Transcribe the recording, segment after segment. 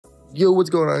Yo, what's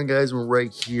going on, guys? We're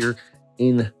right here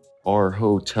in our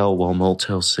hotel,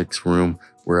 Motel 6 room.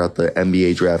 We're at the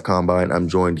NBA Draft Combine. I'm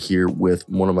joined here with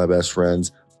one of my best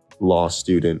friends, law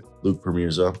student Luke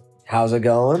Permirza. How's it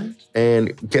going?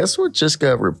 And guess what just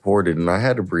got reported? And I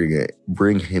had to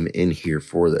bring him in here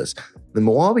for this. The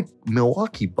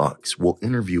Milwaukee Bucks will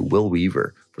interview Will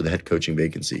Weaver for the head coaching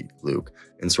vacancy, Luke.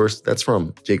 And source that's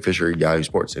from Jake Fischer, Yahoo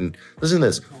Sports. And listen to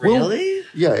this. Really?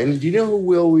 Yeah, and do you know who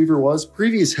Will Weaver was?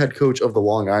 Previous head coach of the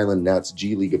Long Island Nets,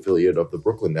 G League affiliate of the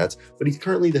Brooklyn Nets, but he's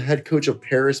currently the head coach of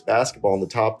Paris basketball in the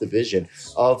top division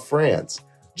of France.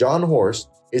 Jon Horst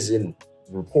is in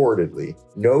reportedly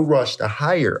no rush to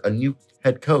hire a new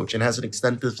head coach and has an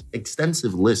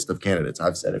extensive list of candidates.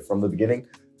 I've said it from the beginning.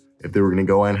 If they were going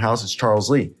to go in-house, it's Charles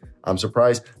Lee. I'm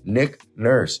surprised Nick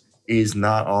Nurse is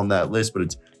not on that list, but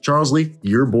it's Charles Lee,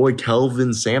 your boy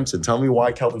Kelvin Sampson. Tell me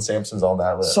why Kelvin Sampson's on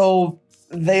that list. So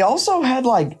they also had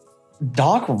like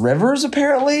Doc Rivers,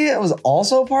 apparently. It was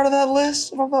also part of that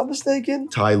list, if I'm not mistaken.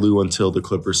 Ty Lue, until the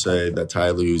Clippers say that Ty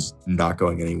Lue's not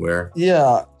going anywhere.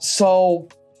 Yeah. So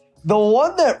the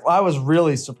one that I was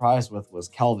really surprised with was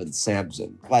Kelvin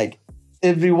Sampson. Like,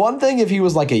 it'd be one thing if he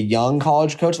was like a young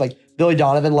college coach, like Billy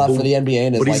Donovan left for the NBA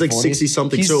in his but he's like 40s.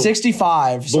 60-something. He's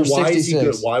 65. But why 66. is he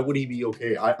good? Why would he be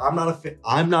okay? I'm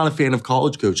not a fan of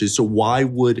college coaches. So why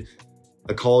would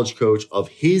a college coach of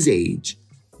his age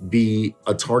be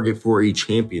a target for a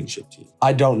championship team?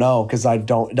 I don't know, because it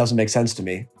doesn't make sense to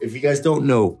me. If you guys don't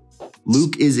know,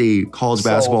 Luke is a college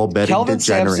basketball betting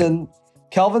degenerate.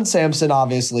 Kelvin Sampson,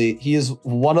 obviously, he is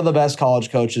one of the best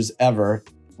college coaches ever,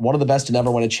 one of the best to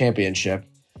never win a championship.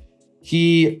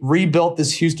 He rebuilt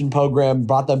this Houston program,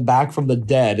 brought them back from the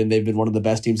dead, and they've been one of the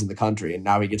best teams in the country, and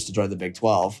now he gets to join the Big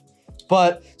 12.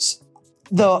 But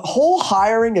the whole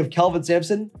hiring of Kelvin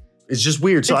Sampson, it's just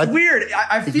weird. So it's weird.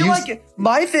 I feel like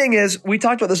my thing is, we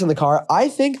talked about this in the car. I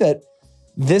think that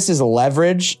this is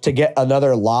leverage to get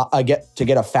another to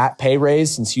get a fat pay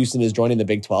raise since Houston is joining the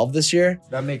Big 12 this year.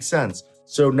 That makes sense.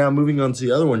 So now moving on to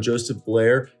the other one, Joseph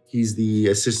Blair. He's the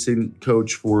assistant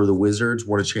coach for the Wizards,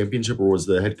 won a championship, or was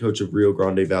the head coach of Rio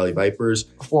Grande Valley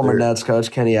Vipers. Former Nets coach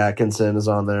Kenny Atkinson is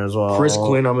on there as well. Chris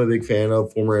Quinn, I'm a big fan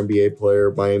of, former NBA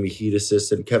player, Miami Heat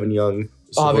assistant. Kevin Young.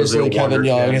 Obviously, Kevin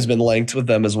Young has been linked with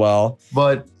them as well.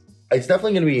 But it's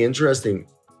definitely going to be interesting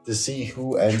to see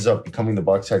who ends up becoming the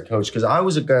Bucks head coach, because I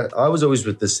was always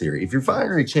with this theory. If you're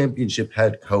firing a championship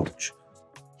head coach,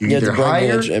 you either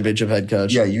hire a championship head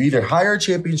coach. Yeah, you either hire a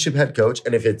championship head coach,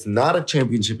 and if it's not a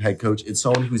championship head coach, it's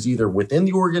someone who's either within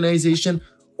the organization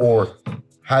or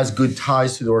has good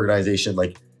ties to the organization,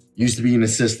 like used to be an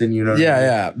assistant, you know?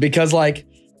 Yeah. Because like,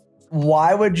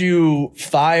 why would you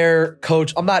fire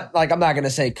Coach? I'm not gonna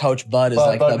say Coach Bud is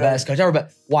the best coach ever,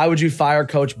 but why would you fire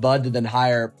Coach Bud to then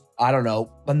hire, I don't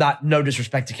know, no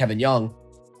disrespect to Kevin Young,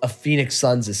 a Phoenix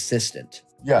Suns assistant?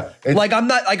 Yeah. Look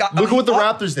at what the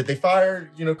Raptors did. They fired,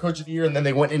 coach of the year, and then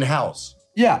they went in-house.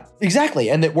 Yeah,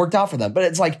 exactly. And it worked out for them. But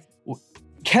it's like,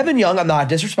 Kevin Young, I'm not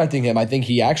disrespecting him. I think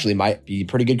he actually might be a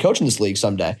pretty good coach in this league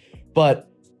someday. But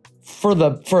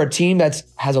for a team that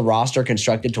has a roster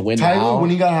constructed to win now, when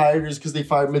he got hired, is because they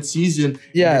fired midseason.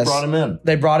 Yes, they brought him in.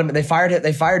 They brought him in.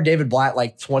 They fired David Blatt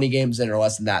like 20 games in or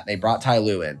less than that. They brought Ty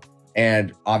Lue in.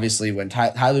 And obviously when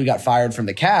Ty Lue got fired from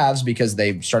the Cavs because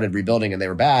they started rebuilding and they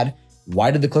were bad,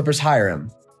 why did the Clippers hire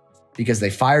him? Because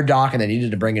they fired Doc and they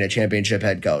needed to bring in a championship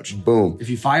head coach. Boom. If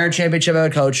you fire a championship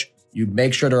head coach, you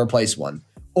make sure to replace one.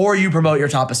 Or you promote your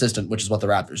top assistant, which is what the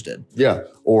Raptors did. Yeah.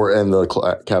 And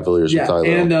the Cavaliers with Ty Lue.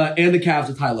 And the Cavs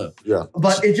with Ty Lue. Yeah.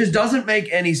 But it just doesn't make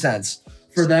any sense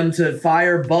for them to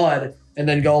fire Bud and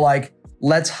then go like,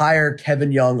 let's hire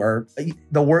Kevin Young, or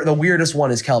the weirdest one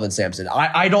is Kelvin Sampson.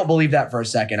 I don't believe that for a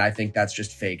second. I think that's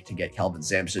just fake to get Kelvin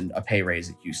Sampson a pay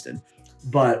raise at Houston.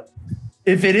 But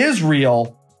if it is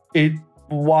real,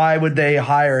 why would they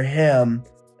hire him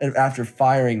after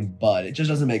firing Bud? It just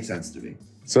doesn't make sense to me.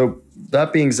 So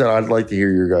that being said, I'd like to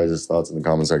hear your guys' thoughts in the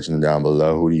comment section down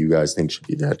below. Who do you guys think should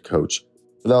be the head coach?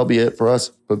 But that'll be it for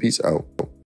us. But peace out.